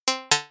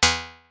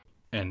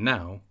And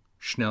now,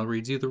 Schnell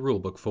reads you the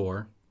rulebook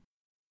for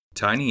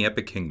Tiny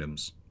Epic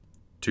Kingdoms.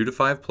 2 to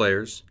 5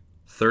 players,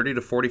 30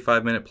 to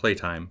 45 minute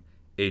playtime,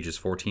 ages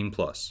 14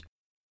 plus.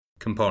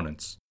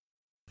 Components: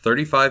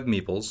 35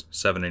 meeples,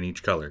 7 in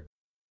each color.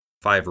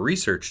 5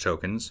 research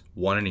tokens,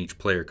 1 in each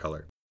player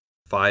color.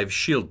 5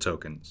 shield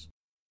tokens.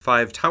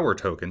 5 tower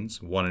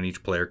tokens, 1 in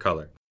each player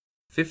color.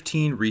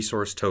 15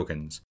 resource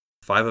tokens,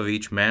 5 of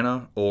each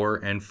mana, ore,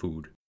 and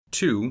food.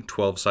 2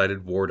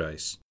 12-sided war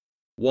dice.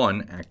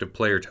 1 active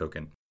player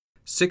token.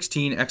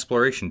 16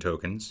 exploration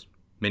tokens,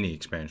 mini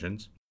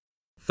expansions.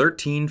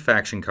 13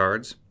 faction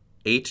cards.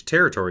 8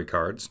 territory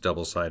cards,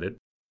 double-sided.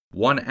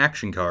 1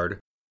 action card.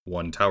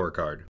 1 tower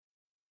card.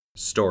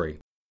 Story: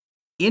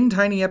 in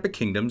Tiny Epic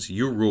Kingdoms,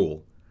 you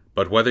rule,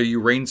 but whether you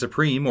reign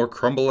supreme or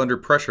crumble under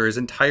pressure is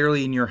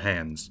entirely in your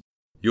hands.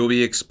 You will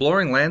be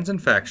exploring lands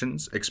and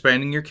factions,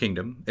 expanding your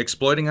kingdom,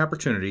 exploiting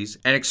opportunities,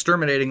 and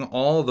exterminating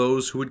all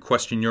those who would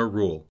question your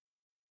rule.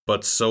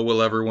 But so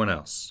will everyone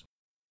else.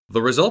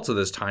 The results of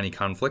this tiny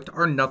conflict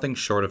are nothing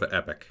short of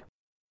epic.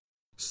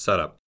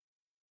 Setup: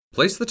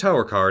 place the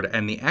tower card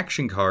and the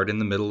action card in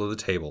the middle of the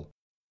table.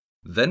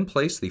 Then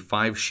place the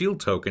 5 shield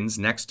tokens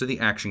next to the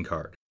action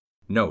card.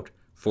 Note,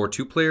 for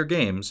 2-player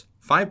games,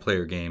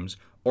 5-player games,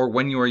 or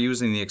when you are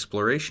using the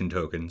exploration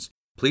tokens,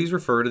 please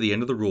refer to the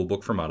end of the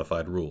rulebook for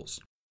modified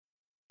rules.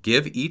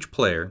 Give each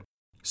player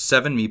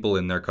 7 meeple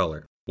in their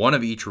color, 1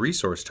 of each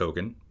resource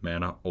token,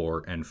 mana,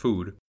 ore, and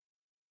food,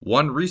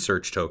 1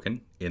 research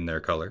token in their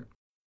color,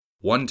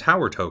 1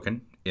 tower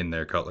token in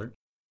their color,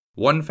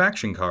 1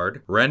 faction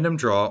card, random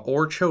draw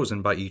or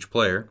chosen by each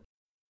player,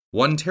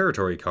 1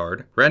 territory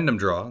card, random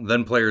draw,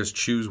 then players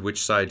choose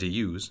which side to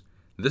use.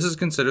 This is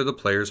considered the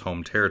player's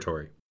home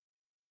territory.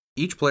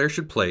 Each player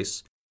should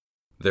place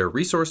their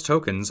resource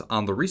tokens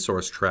on the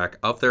resource track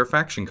of their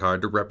faction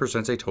card to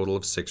represent a total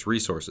of 6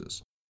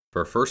 resources.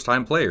 For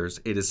first-time players,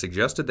 it is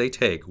suggested they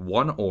take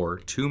 1 ore,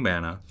 2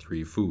 mana,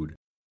 3 food.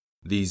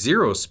 The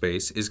 0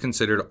 space is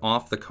considered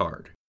off the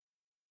card.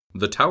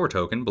 The tower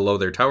token below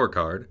their tower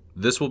card,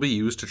 this will be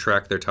used to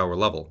track their tower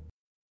level.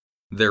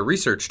 Their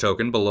research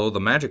token below the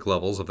magic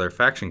levels of their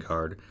faction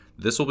card,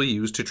 this will be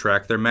used to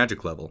track their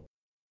magic level.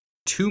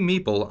 2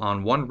 meeple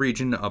on 1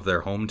 region of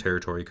their home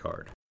territory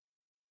card.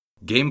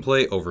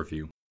 Gameplay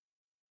overview.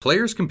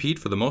 Players compete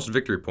for the most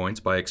victory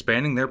points by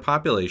expanding their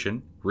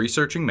population,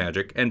 researching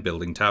magic, and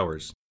building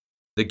towers.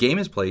 The game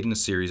is played in a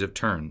series of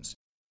turns.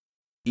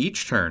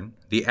 Each turn,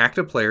 the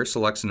active player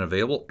selects an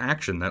available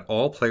action that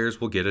all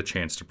players will get a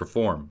chance to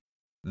perform.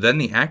 Then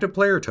the active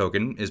player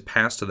token is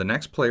passed to the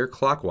next player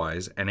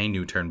clockwise and a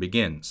new turn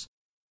begins.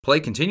 Play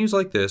continues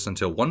like this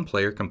until one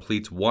player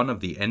completes one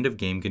of the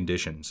end-of-game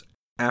conditions,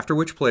 after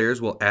which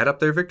players will add up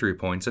their victory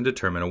points and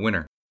determine a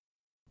winner.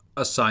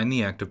 Assign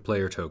the active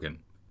player token.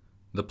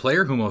 The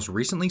player who most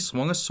recently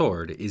swung a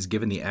sword is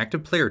given the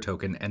active player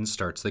token and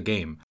starts the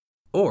game,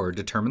 or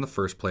determine the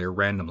first player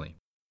randomly.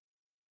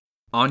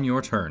 On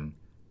your turn.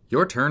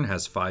 Your turn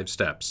has 5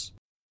 steps.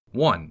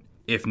 1.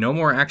 If no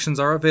more actions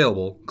are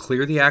available,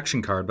 clear the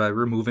action card by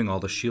removing all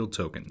the shield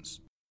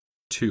tokens.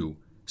 2.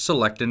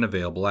 Select an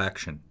available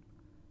action.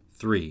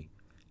 3.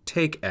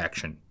 Take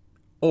action,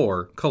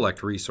 or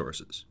collect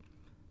resources.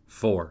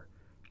 4.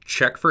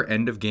 Check for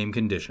end-of-game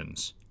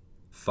conditions.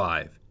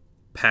 5.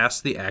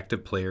 Pass the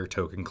active player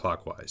token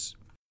clockwise.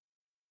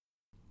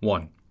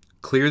 1.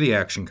 Clear the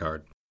action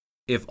card.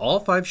 If all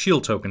 5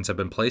 shield tokens have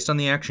been placed on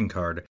the action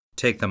card,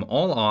 take them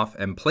all off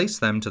and place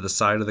them to the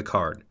side of the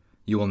card.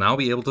 You will now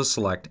be able to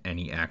select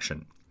any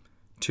action.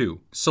 2.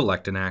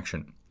 Select an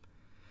action.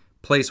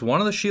 Place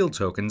one of the shield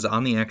tokens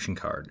on the action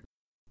card.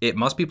 It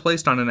must be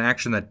placed on an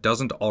action that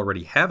doesn't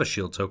already have a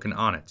shield token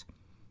on it.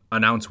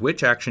 Announce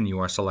which action you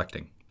are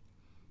selecting.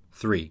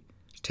 3.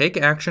 Take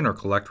action or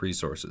collect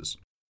resources.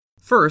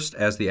 First,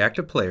 as the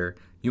active player,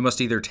 you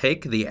must either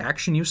take the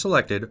action you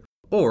selected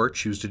or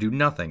choose to do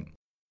nothing.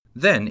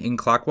 Then, in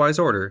clockwise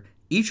order,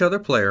 each other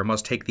player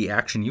must take the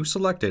action you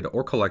selected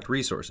or collect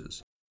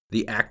resources.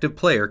 The active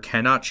player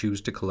cannot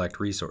choose to collect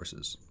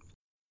resources.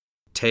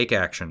 Take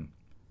action.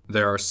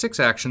 There are 6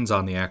 actions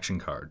on the action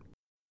card.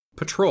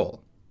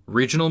 Patrol,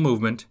 regional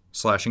movement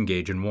 /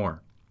 engage in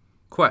war.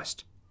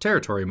 Quest,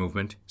 territory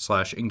movement /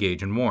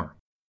 engage in war.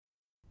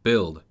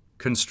 Build,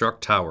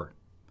 construct tower.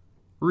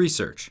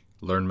 Research,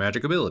 learn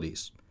magic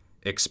abilities.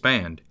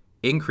 Expand,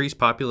 increase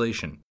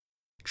population.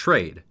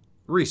 Trade,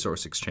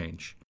 resource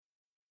exchange.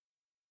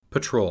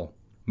 Patrol,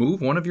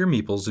 move one of your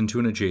meeples into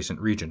an adjacent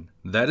region.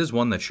 That is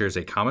one that shares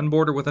a common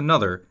border with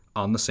another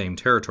on the same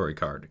territory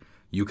card.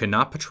 You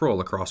cannot patrol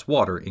across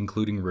water,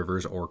 including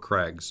rivers or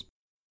crags.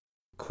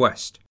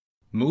 Quest,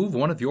 move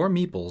one of your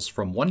meeples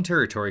from one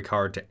territory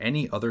card to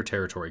any other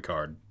territory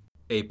card.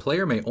 A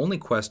player may only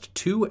quest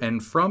to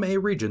and from a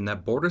region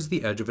that borders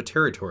the edge of a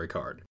territory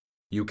card.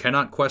 You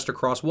cannot quest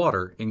across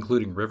water,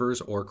 including rivers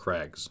or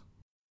crags.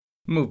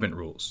 Movement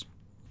rules.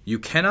 You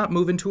cannot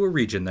move into a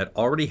region that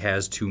already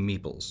has 2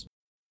 meeples.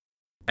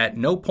 At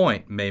no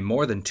point may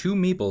more than 2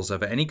 meeples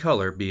of any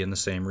color be in the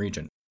same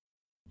region.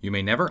 You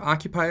may never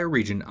occupy a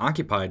region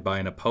occupied by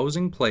an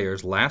opposing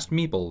player's last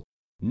meeple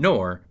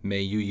nor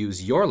may you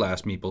use your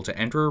last meeple to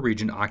enter a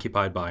region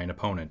occupied by an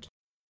opponent.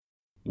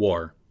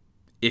 War.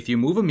 If you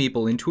move a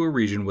meeple into a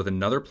region with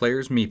another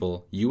player's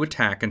meeple, you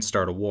attack and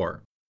start a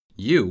war.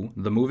 You,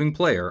 the moving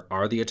player,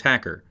 are the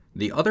attacker.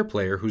 The other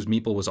player whose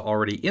meeple was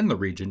already in the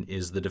region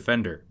is the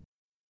defender.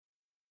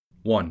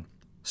 1.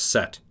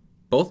 Set.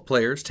 Both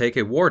players take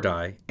a war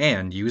die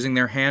and, using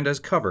their hand as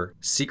cover,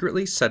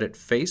 secretly set it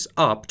face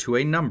up to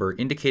a number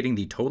indicating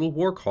the total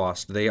war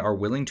cost they are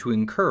willing to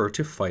incur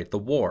to fight the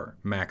war,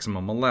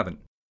 maximum 11.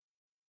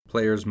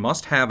 Players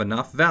must have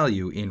enough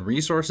value in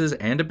resources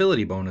and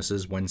ability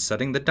bonuses when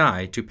setting the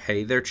die to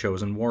pay their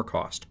chosen war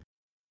cost.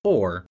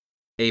 Or,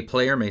 a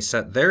player may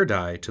set their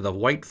die to the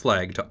white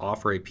flag to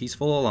offer a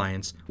peaceful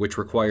alliance which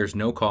requires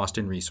no cost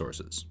in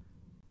resources.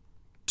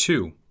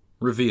 2.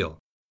 Reveal.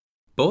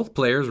 Both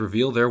players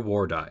reveal their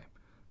war die.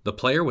 The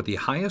player with the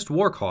highest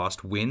war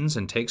cost wins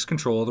and takes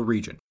control of the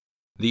region.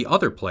 The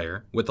other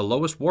player, with the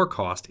lowest war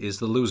cost, is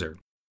the loser.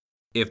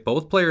 If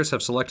both players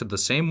have selected the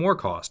same war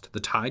cost, the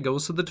tie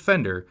goes to the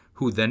defender,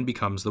 who then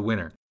becomes the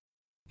winner.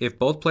 If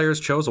both players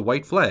chose a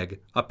white flag,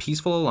 a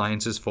peaceful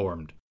alliance is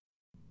formed.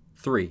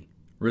 3.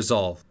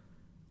 Resolve.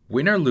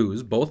 Win or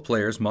lose, both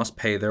players must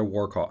pay their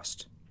war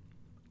cost.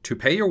 To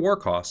pay your war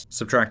cost,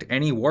 subtract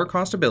any war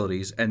cost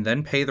abilities and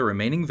then pay the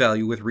remaining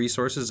value with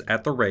resources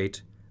at the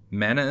rate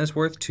mana is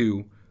worth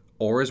 2,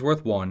 ore is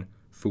worth 1,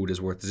 food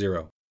is worth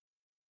 0.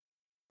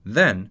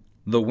 Then,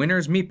 the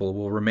winner's meeple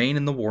will remain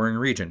in the warring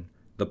region.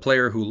 The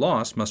player who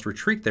lost must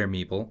retreat their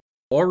meeple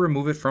or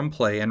remove it from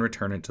play and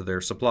return it to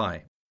their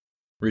supply.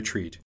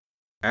 Retreat.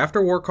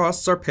 After war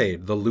costs are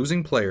paid, the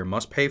losing player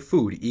must pay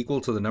food equal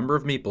to the number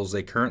of meeples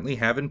they currently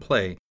have in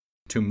play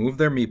to move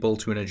their meeple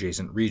to an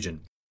adjacent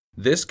region.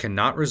 This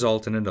cannot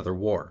result in another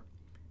war.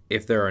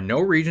 If there are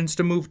no regions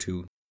to move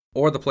to,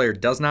 or the player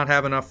does not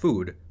have enough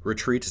food,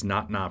 retreat is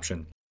not an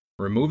option.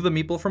 Remove the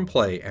meeple from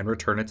play and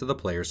return it to the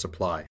player's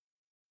supply.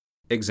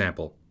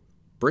 Example.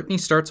 Brittany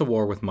starts a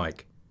war with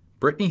Mike.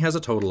 Brittany has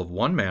a total of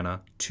 1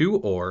 mana, 2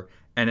 ore,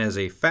 and is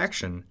a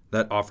faction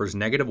that offers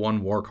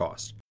 -1 war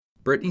cost.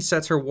 Brittany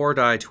sets her war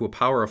die to a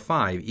power of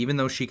 5 even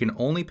though she can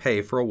only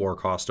pay for a war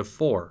cost of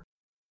 4.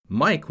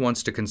 Mike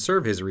wants to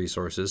conserve his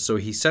resources, so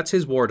he sets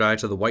his war die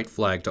to the white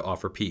flag to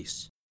offer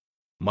peace.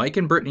 Mike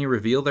and Brittany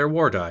reveal their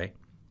war die.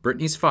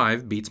 Brittany's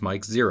 5 beats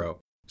Mike's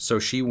 0, so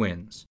she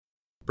wins.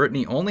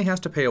 Brittany only has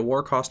to pay a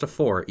war cost of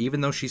 4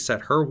 even though she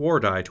set her war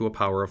die to a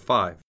power of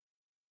 5.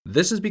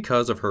 This is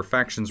because of her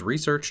faction's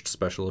researched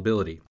special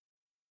ability.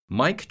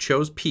 Mike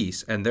chose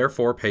peace and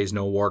therefore pays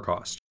no war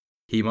cost.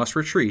 He must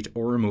retreat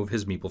or remove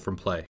his meeple from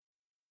play.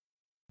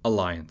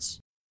 Alliance.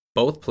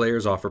 Both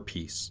players offer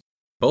peace.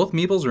 Both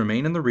meeples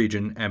remain in the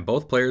region, and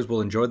both players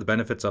will enjoy the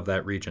benefits of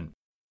that region.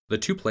 The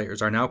two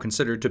players are now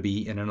considered to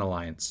be in an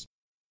alliance.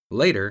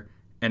 Later,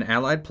 an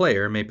allied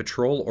player may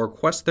patrol or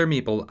quest their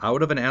meeple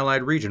out of an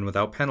allied region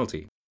without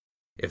penalty.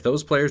 If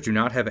those players do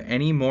not have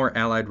any more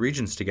allied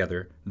regions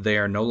together, they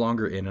are no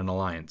longer in an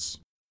alliance.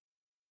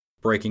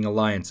 Breaking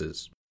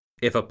alliances.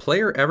 If a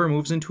player ever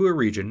moves into a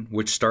region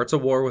which starts a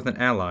war with an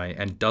ally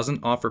and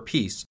doesn't offer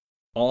peace,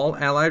 all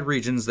allied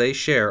regions they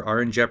share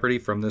are in jeopardy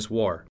from this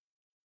war.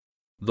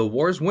 The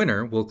war's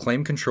winner will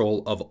claim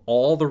control of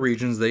all the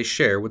regions they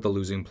share with the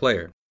losing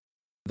player.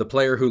 The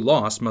player who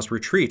lost must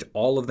retreat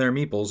all of their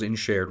meeples in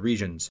shared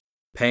regions,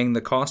 paying the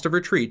cost of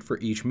retreat for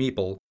each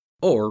meeple,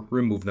 or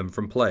remove them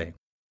from play.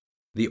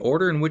 The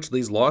order in which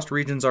these lost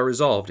regions are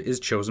resolved is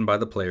chosen by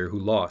the player who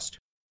lost.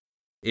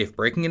 If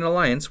breaking an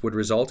alliance would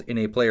result in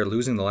a player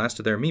losing the last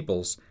of their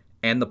meeples,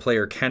 and the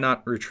player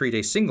cannot retreat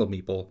a single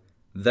meeple,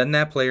 then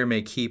that player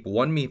may keep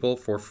 1 meeple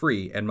for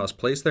free and must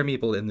place their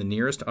meeple in the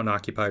nearest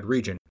unoccupied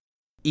region,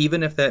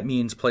 even if that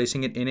means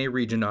placing it in a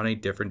region on a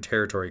different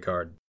territory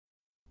card.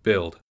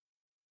 Build.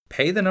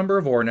 Pay the number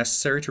of ore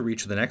necessary to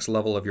reach the next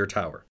level of your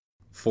tower.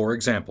 For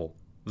example,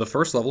 the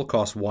first level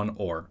costs 1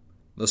 ore,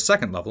 the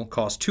second level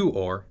costs 2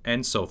 ore,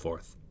 and so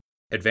forth.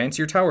 Advance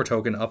your tower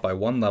token up by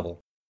 1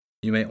 level.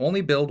 You may only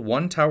build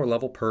 1 tower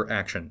level per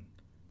action.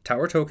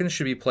 Tower tokens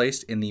should be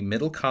placed in the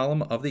middle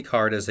column of the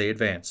card as they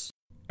advance.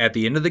 At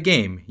the end of the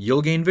game,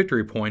 you'll gain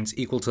victory points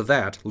equal to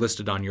that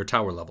listed on your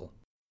tower level.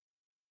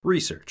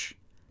 Research.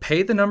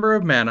 Pay the number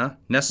of mana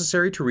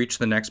necessary to reach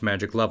the next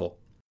magic level.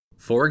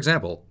 For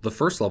example, the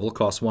first level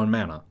costs 1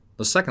 mana,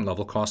 the second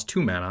level costs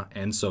 2 mana,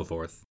 and so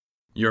forth.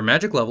 Your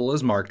magic level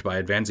is marked by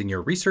advancing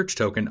your research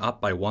token up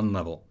by 1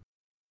 level.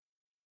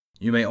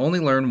 You may only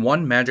learn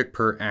 1 magic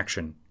per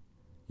action.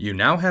 You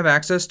now have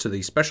access to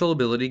the special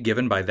ability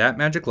given by that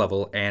magic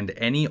level and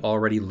any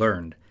already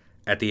learned.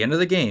 At the end of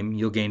the game,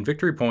 you'll gain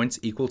victory points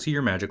equal to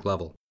your magic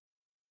level.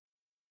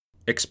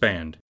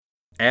 Expand.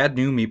 Add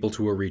new meeple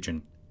to a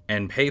region,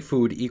 and pay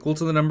food equal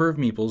to the number of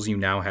meeples you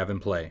now have in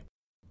play.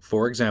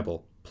 For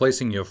example,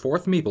 placing your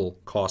 4th meeple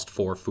cost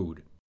 4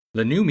 food.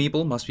 The new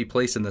meeple must be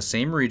placed in the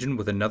same region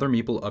with another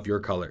meeple of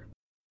your color.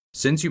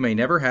 Since you may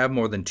never have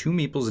more than 2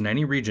 meeples in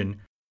any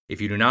region,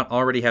 if you do not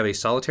already have a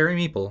solitary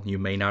meeple, you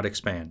may not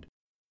expand.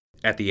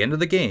 At the end of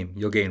the game,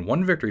 you'll gain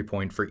 1 victory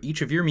point for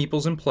each of your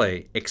meeples in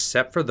play,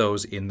 except for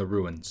those in the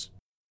ruins.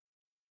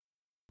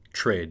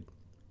 Trade.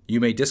 You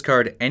may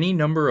discard any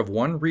number of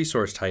one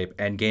resource type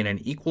and gain an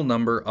equal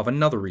number of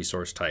another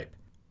resource type.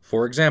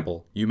 For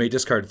example, you may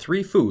discard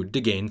 3 food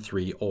to gain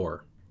 3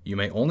 ore. You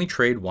may only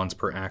trade once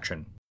per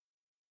action.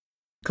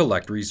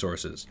 Collect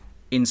resources.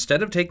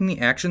 Instead of taking the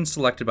action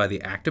selected by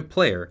the active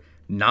player,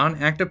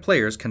 non-active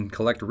players can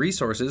collect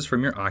resources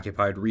from your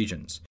occupied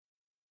regions.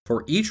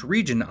 For each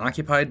region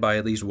occupied by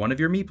at least one of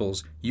your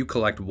meeples, you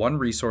collect one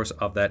resource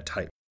of that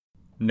type.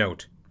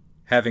 Note: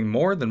 having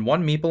more than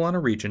one meeple on a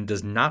region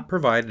does not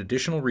provide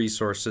additional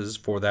resources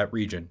for that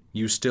region.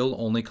 You still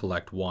only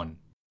collect one.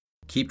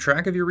 Keep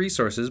track of your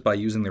resources by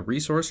using the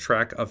resource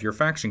track of your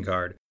faction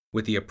card,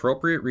 with the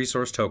appropriate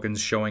resource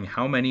tokens showing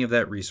how many of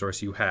that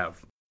resource you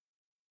have.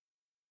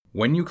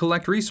 When you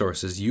collect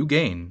resources, you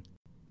gain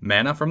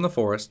mana from the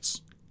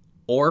forests,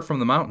 ore from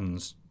the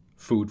mountains,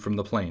 food from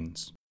the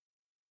plains.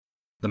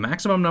 The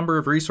maximum number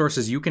of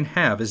resources you can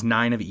have is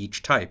 9 of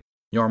each type.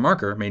 Your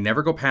marker may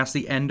never go past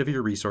the end of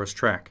your resource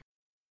track.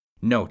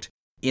 Note: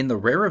 in the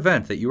rare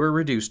event that you are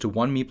reduced to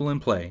one meeple in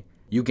play,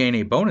 you gain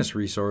a bonus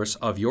resource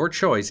of your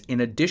choice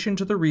in addition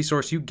to the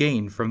resource you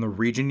gained from the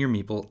region your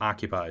meeple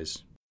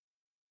occupies.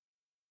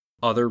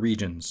 Other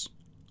regions.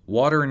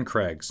 Water and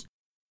crags.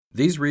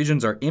 These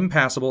regions are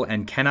impassable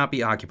and cannot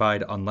be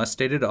occupied unless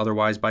stated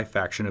otherwise by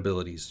faction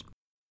abilities.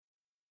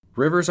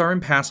 Rivers are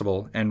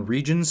impassable, and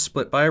regions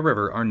split by a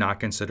river are not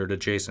considered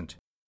adjacent.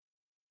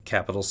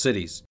 Capital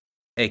cities.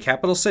 A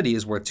capital city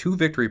is worth 2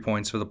 victory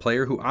points for the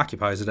player who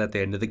occupies it at the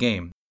end of the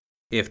game.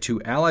 If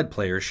 2 allied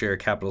players share a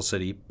capital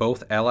city,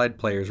 both allied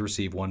players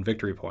receive 1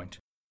 victory point.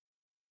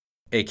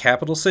 A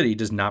capital city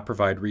does not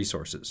provide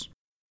resources.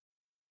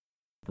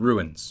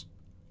 Ruins.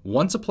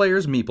 Once a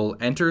player's meeple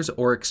enters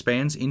or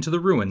expands into the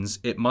ruins,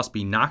 it must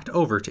be knocked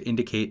over to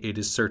indicate it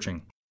is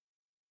searching.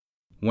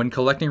 When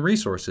collecting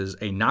resources,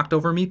 a knocked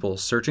over meeple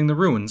searching the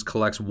ruins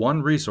collects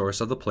 1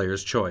 resource of the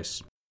player's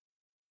choice.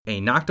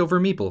 A knocked over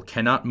meeple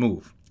cannot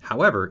move.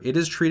 However, it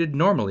is treated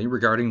normally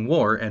regarding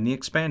war and the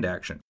expand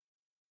action.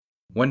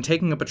 When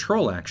taking a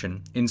patrol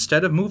action,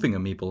 instead of moving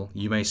a meeple,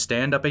 you may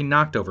stand up a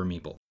knocked over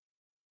meeple.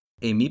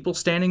 A meeple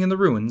standing in the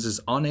ruins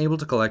is unable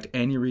to collect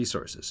any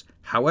resources.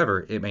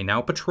 However, it may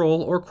now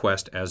patrol or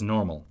quest as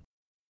normal.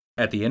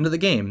 At the end of the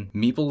game,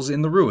 meeples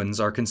in the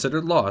ruins are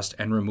considered lost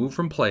and removed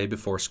from play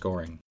before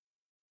scoring.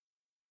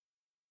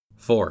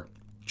 4.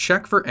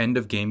 Check for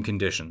end-of-game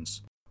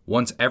conditions.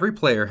 Once every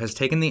player has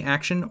taken the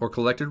action or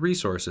collected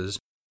resources,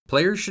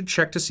 players should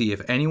check to see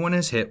if anyone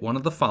has hit one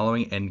of the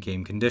following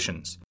endgame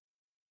conditions.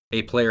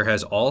 A player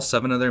has all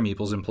 7 of their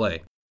meeples in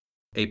play.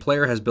 A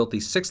player has built the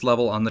 6th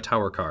level on the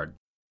tower card.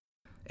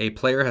 A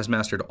player has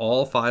mastered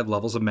all 5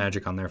 levels of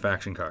magic on their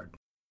faction card.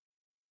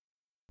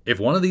 If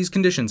one of these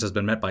conditions has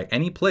been met by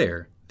any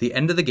player, the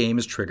end of the game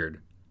is triggered.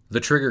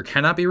 The trigger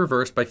cannot be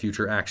reversed by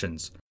future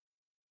actions.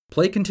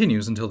 Play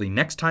continues until the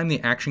next time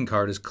the action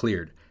card is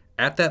cleared.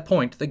 At that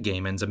point, the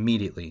game ends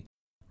immediately.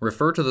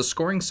 Refer to the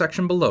scoring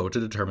section below to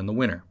determine the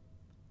winner.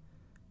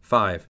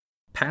 5.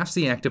 Pass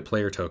the active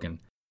player token.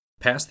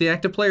 Pass the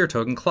active player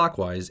token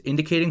clockwise,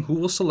 indicating who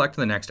will select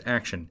the next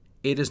action.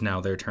 It is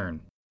now their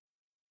turn.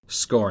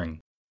 Scoring.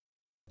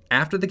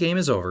 After the game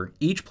is over,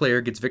 each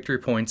player gets victory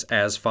points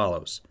as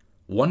follows.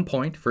 1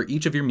 point for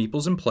each of your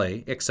meeples in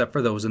play, except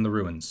for those in the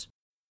ruins.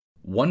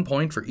 1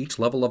 point for each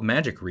level of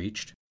magic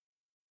reached.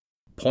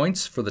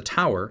 Points for the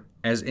tower,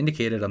 as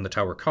indicated on the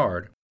tower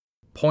card.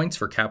 Points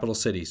for capital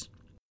cities.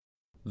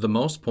 The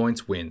most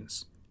points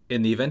wins.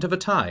 In the event of a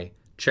tie,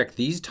 check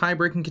these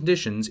tie-breaking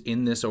conditions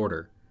in this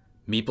order.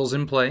 Meeples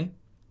in play,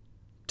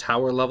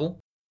 tower level,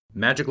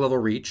 magic level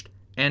reached,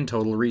 and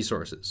total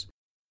resources.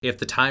 If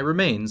the tie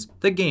remains,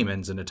 the game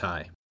ends in a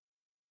tie.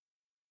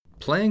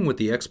 Playing with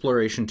the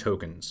exploration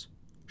tokens.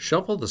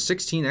 Shuffle the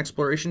 16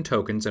 exploration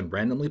tokens and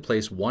randomly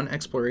place 1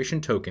 exploration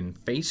token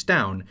face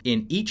down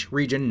in each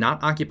region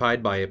not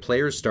occupied by a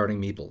player's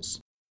starting meeples.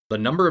 The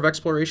number of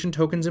exploration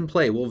tokens in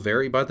play will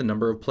vary by the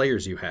number of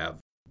players you have.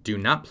 Do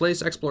not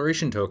place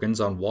exploration tokens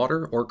on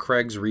water or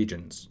crags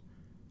regions.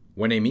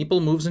 When a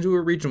meeple moves into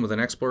a region with an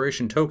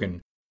exploration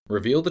token,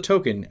 reveal the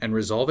token and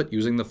resolve it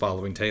using the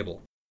following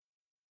table.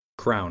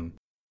 Crown.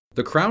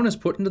 The crown is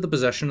put into the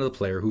possession of the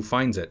player who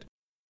finds it.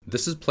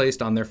 This is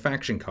placed on their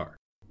faction card.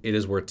 It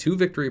is worth 2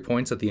 victory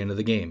points at the end of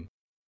the game.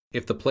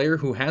 If the player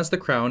who has the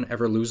crown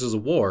ever loses a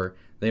war,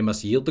 they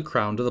must yield the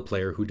crown to the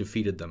player who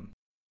defeated them.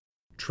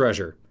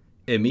 Treasure.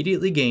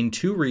 Immediately gain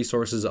 2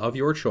 resources of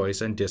your choice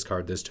and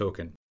discard this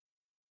token.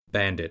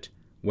 Bandit.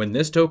 When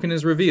this token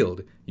is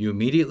revealed, you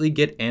immediately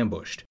get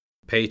ambushed.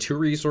 Pay 2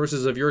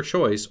 resources of your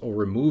choice or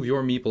remove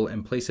your meeple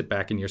and place it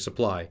back in your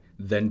supply,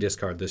 then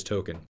discard this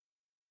token.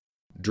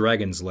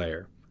 Dragon's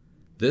Lair.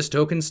 This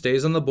token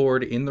stays on the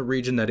board in the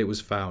region that it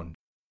was found.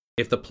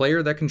 If the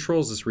player that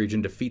controls this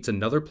region defeats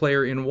another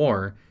player in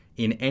war,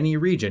 in any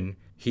region,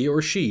 he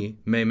or she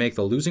may make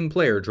the losing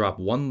player drop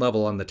 1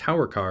 level on the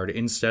tower card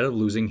instead of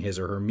losing his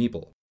or her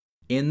meeple.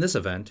 In this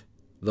event,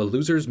 the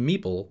loser's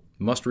meeple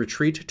must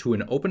retreat to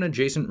an open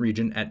adjacent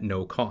region at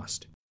no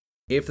cost.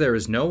 If there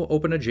is no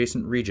open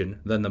adjacent region,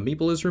 then the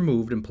meeple is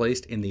removed and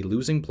placed in the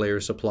losing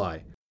player's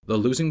supply. The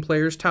losing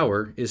player's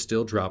tower is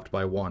still dropped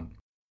by 1.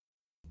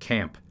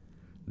 Camp.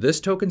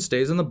 This token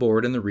stays on the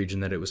board in the region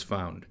that it was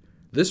found.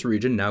 This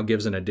region now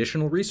gives an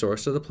additional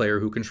resource to the player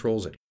who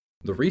controls it.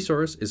 The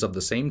resource is of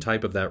the same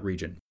type of that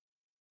region.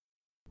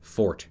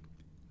 Fort.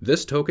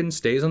 This token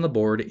stays on the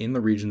board in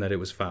the region that it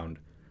was found.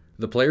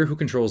 The player who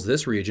controls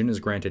this region is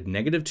granted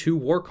 -2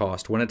 war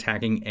cost when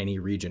attacking any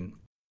region.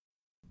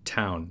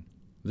 Town.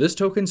 This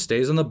token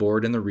stays on the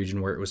board in the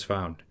region where it was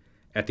found.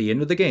 At the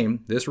end of the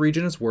game, this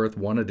region is worth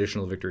 1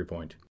 additional victory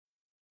point.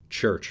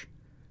 Church.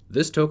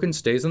 This token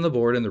stays on the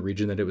board in the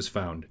region that it was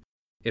found.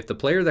 If the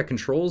player that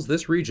controls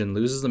this region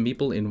loses a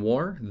meeple in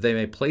war, they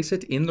may place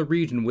it in the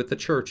region with the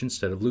church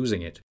instead of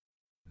losing it.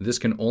 This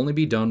can only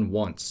be done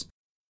once.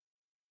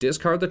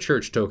 Discard the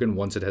church token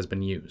once it has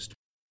been used.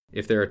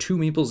 If there are 2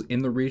 meeples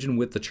in the region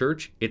with the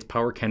church, its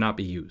power cannot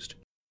be used.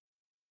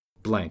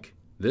 Blank.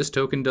 This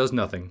token does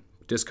nothing.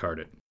 Discard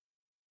it.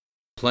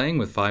 Playing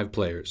with 5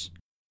 players.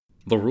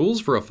 The rules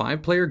for a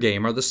 5-player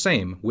game are the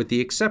same, with the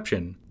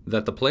exception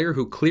that the player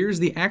who clears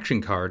the action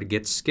card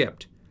gets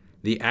skipped.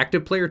 The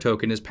active player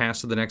token is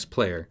passed to the next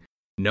player.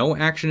 No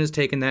action is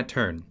taken that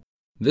turn.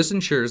 This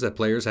ensures that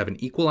players have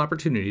an equal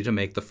opportunity to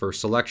make the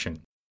first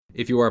selection.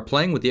 If you are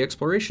playing with the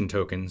exploration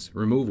tokens,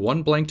 remove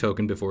 1 blank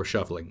token before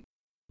shuffling.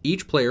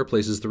 Each player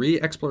places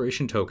 3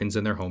 exploration tokens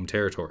in their home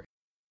territory.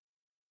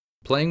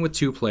 Playing with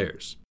 2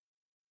 players.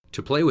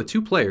 To play with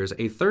 2 players,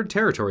 a 3rd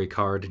territory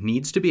card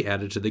needs to be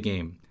added to the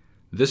game.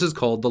 This is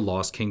called the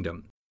Lost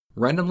Kingdom.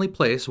 Randomly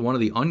place one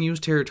of the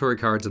unused territory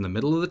cards in the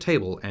middle of the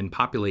table and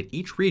populate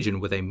each region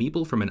with a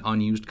meeple from an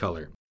unused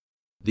color.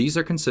 These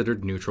are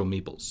considered neutral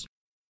meeples.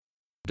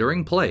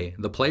 During play,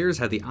 the players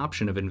have the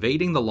option of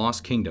invading the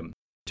Lost Kingdom.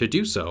 To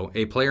do so,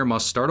 a player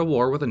must start a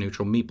war with a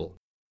neutral meeple.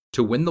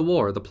 To win the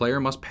war, the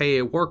player must pay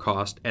a war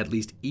cost at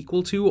least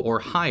equal to or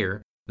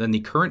higher than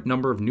the current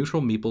number of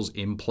neutral meeples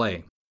in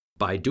play.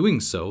 By doing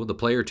so, the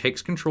player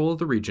takes control of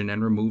the region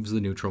and removes the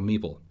neutral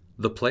meeple.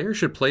 The player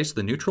should place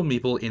the neutral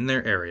meeple in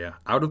their area,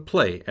 out of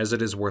play, as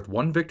it is worth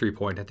 1 victory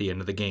point at the end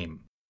of the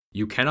game.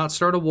 You cannot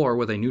start a war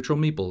with a neutral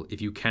meeple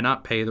if you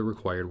cannot pay the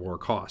required war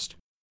cost.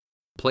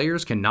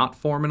 Players cannot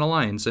form an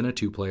alliance in a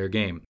 2-player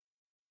game.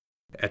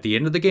 At the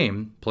end of the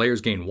game,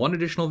 players gain 1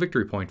 additional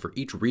victory point for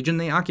each region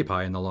they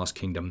occupy in the Lost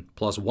Kingdom,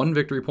 plus 1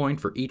 victory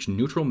point for each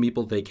neutral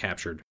meeple they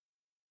captured.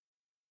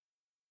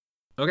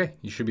 Okay,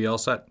 you should be all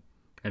set.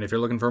 And if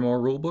you're looking for more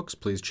rulebooks,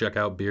 please check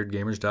out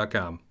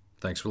beardgamers.com.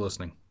 Thanks for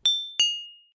listening.